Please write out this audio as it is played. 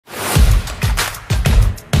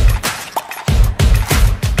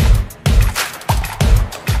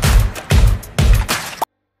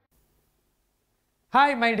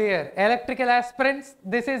Hi my dear electrical aspirants,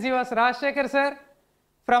 this is yours Rajshekhar sir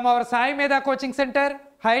from our SAIMEDHA coaching center,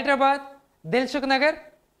 Hyderabad, Dilsukhnagar.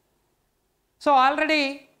 So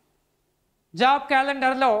already job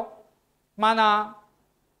calendar lo mana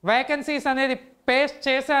vacancies anedi paste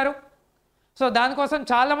chesaru. So dani kosam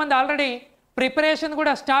chaala mandi already preparation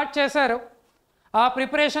kuda start chesaru. Aa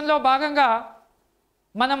preparation lo bhaganga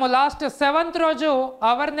manamu last 7th roju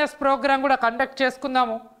awareness program kuda conduct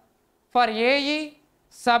cheskunnamu for AE,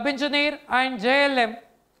 sub engineer and JLM.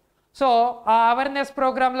 So ఆ awareness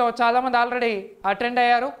ప్రోగ్రాంలో చాలామంది already attend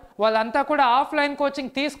అయ్యారు. వాళ్ళంతా కూడా offline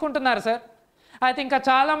coaching తీసుకుంటున్నారు sir. అయితే ఇంకా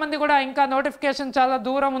చాలామంది కూడా ఇంకా నోటిఫికేషన్ చాలా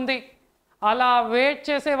దూరం ఉంది, అలా వెయిట్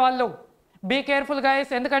చేసే వాళ్ళు బీ కేర్ఫుల్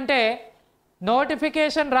గైస్. ఎందుకంటే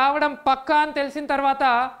నోటిఫికేషన్ రావడం పక్కా అని తెలిసిన తర్వాత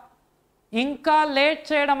ఇంకా లేట్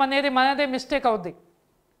చేయడం అనేది మనదే మిస్టేక్ అవుద్ది.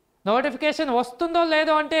 నోటిఫికేషన్ వస్తుందో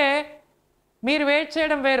లేదో అంటే మీరు వెయిట్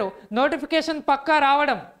చేయడం వేరు, నోటిఫికేషన్ పక్కా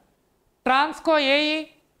రావడం. Transco AE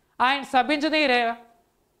and sub engineer,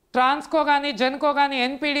 Transco కానీ జెన్కో కానీ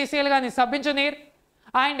ఎన్పీడీసీఎల్ కానీ sub engineer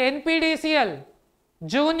and NPDCL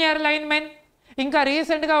junior linemen. ఇంకా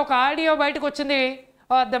రీసెంట్గా ఒక ఆడియో బయటకు వచ్చింది,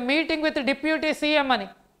 the meeting with deputy CM అని.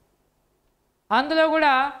 అందులో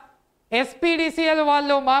కూడా ఎస్పీడీసీఎల్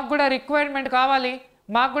వాళ్ళు మాకు కూడా రిక్వైర్మెంట్ కావాలి,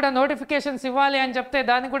 మాకు కూడా నోటిఫికేషన్స్ ఇవ్వాలి అని చెప్తే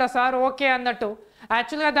దానికి కూడా సార్ ఓకే అన్నట్టు.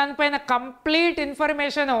 యాక్చువల్గా దానిపైన కంప్లీట్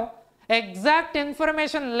ఇన్ఫర్మేషను ఎగ్జాక్ట్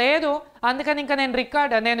ఇన్ఫర్మేషన్ లేదు, అందుకని ఇంకా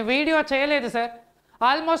నేను వీడియో చేయలేదు సార్.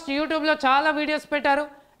 ఆల్మోస్ట్ యూట్యూబ్లో చాలా వీడియోస్ పెట్టారు,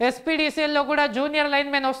 ఎస్పీడీసీఎల్లో కూడా జూనియర్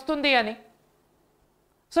లైన్మెన్ వస్తుంది అని.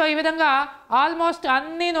 సో ఈ విధంగా ఆల్మోస్ట్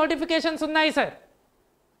అన్ని నోటిఫికేషన్స్ ఉన్నాయి సార్.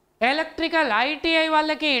 ఎలక్ట్రికల్, ఐటీఐ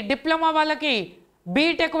వాళ్ళకి, డిప్లొమా వాళ్ళకి,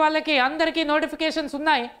 బీటెక్ వాళ్ళకి అందరికీ నోటిఫికేషన్స్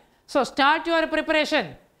ఉన్నాయి. So start your preparation.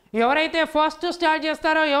 ఎవరైతే ఫస్ట్ స్టార్ట్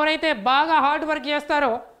చేస్తారో, ఎవరైతే బాగా హార్డ్ వర్క్ చేస్తారో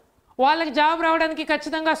వాళ్ళకి జాబ్ రావడానికి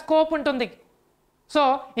ఖచ్చితంగా స్కోప్ ఉంటుంది. సో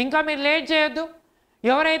ఇంకా మీరు లేట్ చేయొద్దు.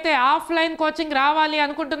 ఎవరైతే ఆఫ్లైన్ కోచింగ్ రావాలి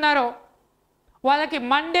అనుకుంటున్నారో వాళ్ళకి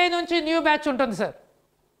మండే నుంచి న్యూ బ్యాచ్ ఉంటుంది సార్.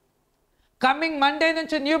 కమింగ్ మండే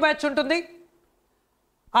నుంచి న్యూ బ్యాచ్ ఉంటుంది.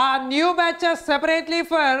 ఆ new batches separately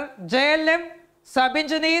for JLM, sub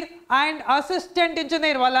engineer and assistant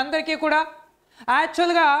engineer వాళ్ళందరికీ కూడా.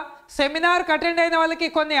 యాక్చువల్గా సెమినార్కి అటెండ్ అయిన వాళ్ళకి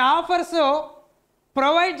కొన్ని ఆఫర్స్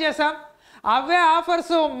ప్రొవైడ్ చేసాం, అవే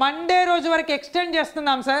ఆఫర్స్ మండే రోజు వరకు ఎక్స్టెండ్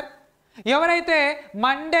చేస్తున్నాం సార్. ఎవరైతే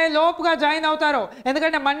మండే లోపుగా జాయిన్ అవుతారో,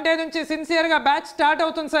 ఎందుకంటే మండే నుంచి సిన్సియర్గా బ్యాచ్ స్టార్ట్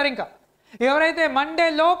అవుతుంది సార్. ఇంకా ఎవరైతే మండే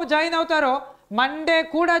లోపు జాయిన్ అవుతారో, మండే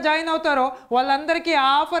కూడా జాయిన్ అవుతారో వాళ్ళందరికీ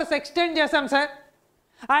ఆఫర్స్ ఎక్స్టెండ్ చేశాం సార్.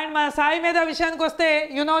 అండ్ మన సాయిమేధ విషయానికి వస్తే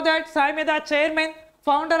you know that సాయిమేధ chairman,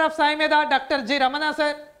 founder of సాయిమేధ Dr.G.Ramana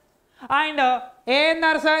sir, and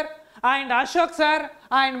ANR sir, and Ashok sir,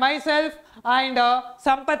 and myself, and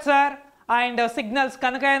Sampath sir, and Signals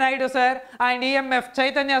Kanakaya Naidu sir, and EMF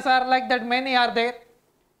Chaitanya sir, like that many are there.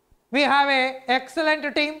 We have a excellent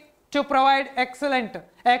team to provide excellent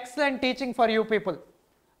teaching for you people.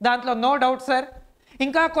 దాంట్లో no doubt sir.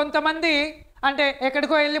 ఇంకా కొంతమంది అంటే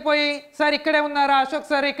ఎక్కడికో వెళ్ళిపోయి sir ఇక్కడే ఉన్నారా Ashok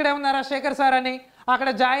sir, ఇక్కడే ఉన్నారా శేఖర్ సార్ అని అక్కడ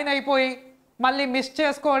జాయిన్ అయిపోయి మళ్ళీ మిస్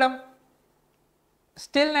చేసుకోవడం.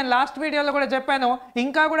 స్టిల్ నేను లాస్ట్ వీడియోలో కూడా చెప్పాను,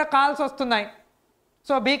 ఇంకా కూడా కాల్స్ వస్తున్నాయి.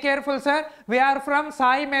 So be careful sir. We are from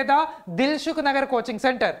సాయిమేధ Dilsukhnagar coaching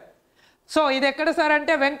centre. So ఇది ఎక్కడ సార్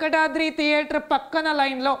అంటే వెంకటాద్రి థియేటర్ పక్కన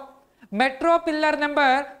లైన్లో మెట్రో పిల్లర్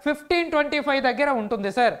నెంబర్ 1525 దగ్గర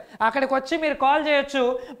ఉంటుంది సార్. అక్కడికి వచ్చి మీరు కాల్ చేయొచ్చు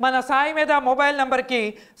మన సాయిమేధ మొబైల్ నెంబర్కి.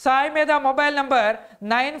 సాయిమేధ మొబైల్ నెంబర్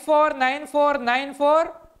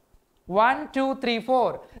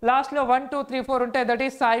 9494941234. లాస్ట్లో 1234 ఉంటే that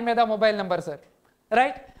is సాయిమేధ mobile number sir,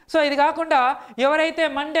 right. So ఇది కాకుండా ఎవరైతే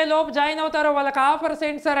మండే లోపు జాయిన్ అవుతారో వాళ్ళకి ఆఫర్స్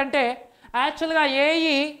ఏంటి సార్ అంటే, యాక్చువల్గా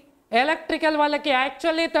ఏఈ ఎలక్ట్రికల్ వాళ్ళకి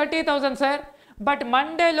యాక్చువల్లీ 30,000 సార్. బట్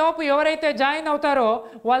మండే లోపు ఎవరైతే జాయిన్ అవుతారో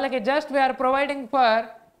వాళ్ళకి just we are providing for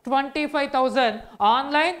 25,000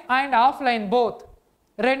 online and offline both,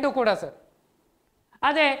 రెండు కూడా సార్.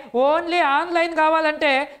 అదే ఓన్లీ ఆన్లైన్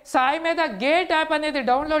కావాలంటే సాయిమేధ గేట్ యాప్ అనేది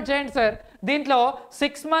డౌన్లోడ్ చేయండి సార్. దీంట్లో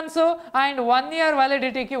 6 months అండ్ 1 year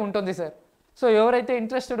వ్యాలిడిటీకి ఉంటుంది సార్. సో ఎవరైతే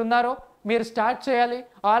ఇంట్రెస్టెడ్ ఉన్నారో మీరు స్టార్ట్ చేయాలి.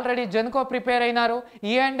 ఆల్రెడీ జెన్కో ప్రిపేర్ అయినారు,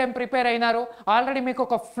 E&M ప్రిపేర్ అయినారు, ఆల్రెడీ మీకు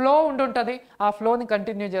ఒక ఫ్లో ఉండుంటుంది. ఆ ఫ్లోని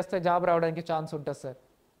కంటిన్యూ చేస్తే జాబ్ రావడానికి ఛాన్స్ ఉంటుంది సార్.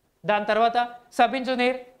 దాని తర్వాత sub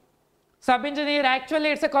engineer actually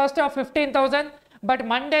it's a cost of 15,000. But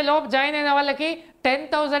Monday లోపు జాయిన్ అయిన వాళ్ళకి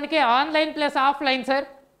 10,000కి online plus offline sir.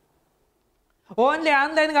 Only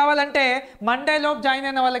online కావాలంటే మండే లోపు జాయిన్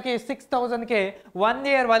అయిన వాళ్ళకి 6,000కి 1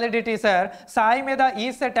 year వ్యాలిడిటీ సార్. సాయిమేధ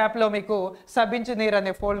ఈసెట్ యాప్లో మీకు సబ్ ఇంజనీర్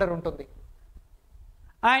అనే ఫోల్డర్ ఉంటుంది.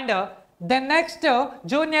 And then next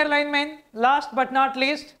junior linemen, last but not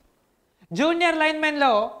least. Junior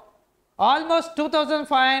లైన్మెన్లో almost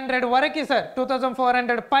 2500 వరకు సార్,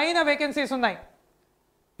 2400 పైన వేకెన్సీస్ ఉన్నాయి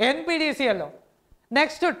ఎన్పిడిసిఎల్లో.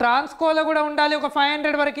 నెక్స్ట్ ట్రాన్స్కోలో కూడా ఉండాలి ఒక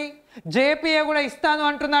 500 వరకు, జేపీఏ కూడా ఇస్తాను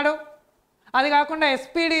అంటున్నాడు. అది కాకుండా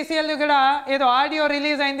ఎస్పీడీసీఎల్ కూడా ఏదో ఆడియో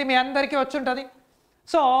రిలీజ్ అయింది, మీ అందరికీ వచ్చి ఉంటుంది.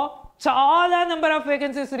 సో చాలా నెంబర్ ఆఫ్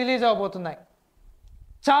వేకెన్సీస్ రిలీజ్ అవ్వబోతున్నాయి,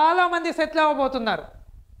 చాలామంది సెటిల్ అవ్వబోతున్నారు.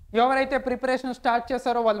 ఎవరైతే ప్రిపరేషన్ స్టార్ట్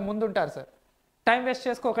చేస్తారో వాళ్ళు ముందుంటారు సార్. టైం వేస్ట్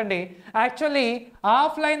చేసుకోకండి. యాక్చువల్లీ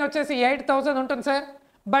ఆఫ్లైన్ వచ్చేసి 8000 ఉంటుంది సార్,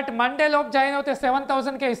 బట్ మండే లోపు జాయిన్ అవుతే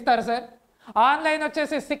 7000కే ఇస్తారు సార్. ఆన్లైన్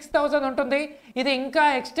వచ్చేసి 6000 ఉంటుంది, ఇది ఇంకా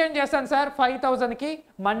ఎక్స్టెండ్ చేస్తాను సార్ 5000కి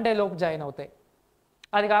మండే లోపు జాయిన్ అవుతాయి.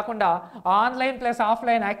 అది కాకుండా ఆన్లైన్ ప్లస్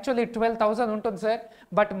ఆఫ్లైన్ యాక్చువల్లీ 12000 ఉంటుంది సార్,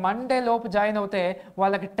 బట్ మండే లోపు జాయిన్ అవుతే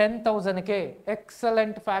వాళ్ళకి 10,000కే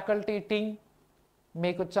ఎక్సలెంట్ ఫ్యాకల్టీ టీమ్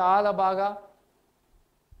మీకు చాలా బాగా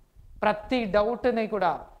ప్రతి డౌట్ని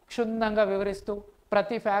కూడా క్షుణ్ణంగా వివరిస్తూ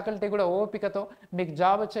ప్రతి ఫ్యాకల్టీ కూడా ఓపికతో మీకు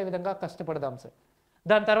జాబ్ వచ్చే విధంగా కష్టపడదాం సార్.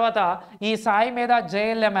 దాని తర్వాత ఈ సాయిమేధ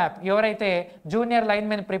జేఎల్ఎం యాప్ ఎవరైతే జూనియర్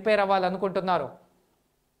లైన్మెన్ ప్రిపేర్ అవ్వాలనుకుంటున్నారో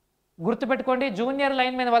గుర్తుపెట్టుకోండి, జూనియర్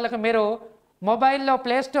లైన్మెన్ వాళ్ళకి మీరు మొబైల్లో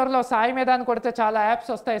ప్లేస్టోర్లో సాయిమేధ అని కొడితే చాలా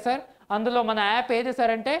యాప్స్ వస్తాయి సార్. అందులో మన యాప్ ఏది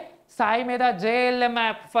సార్ అంటే సాయిమేధ JLM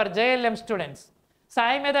app for JLM students,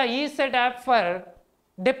 సాయిమేధ ఈ సెట్ యాప్ ఫర్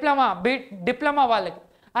డిప్లొమా వాళ్ళకి,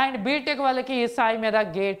 అండ్ బీటెక్ వాళ్ళకి సాయిమేధ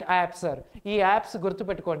గేట్ యాప్ సార్. ఈ యాప్స్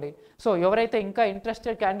గుర్తుపెట్టుకోండి. సో ఎవరైతే ఇంకా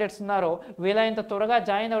ఇంట్రెస్టెడ్ క్యాండిడేట్స్ ఉన్నారో వీలైనంత త్వరగా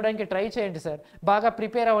జాయిన్ అవ్వడానికి ట్రై చేయండి సార్, బాగా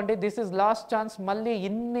ప్రిపేర్ అవ్వండి. దిస్ ఈజ్ లాస్ట్ ఛాన్స్, మళ్ళీ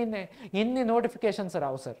ఇన్ని నోటిఫికేషన్స్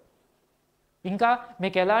రావు సార్. ఇంకా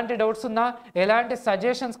మీకు ఎలాంటి డౌట్స్ ఉన్నా ఎలాంటి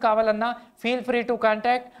సజెషన్స్ కావాలన్నా feel free to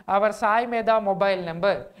contact our సాయిమేధ mobile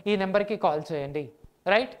number, ఈ నెంబర్కి కాల్ చేయండి,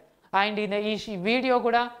 రైట్. అండ్ ఈ వీడియో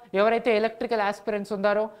కూడా ఎవరైతే ఎలక్ట్రికల్ ఆస్పిరెంట్స్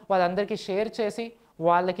ఉన్నారో వాళ్ళందరికీ షేర్ చేసి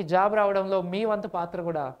వాళ్ళకి జాబ్ రావడంలో మీ వంతు పాత్ర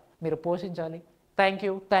కూడా మీరు పోషించాలి. Thank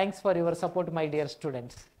you, thanks for your support my dear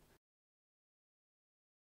students.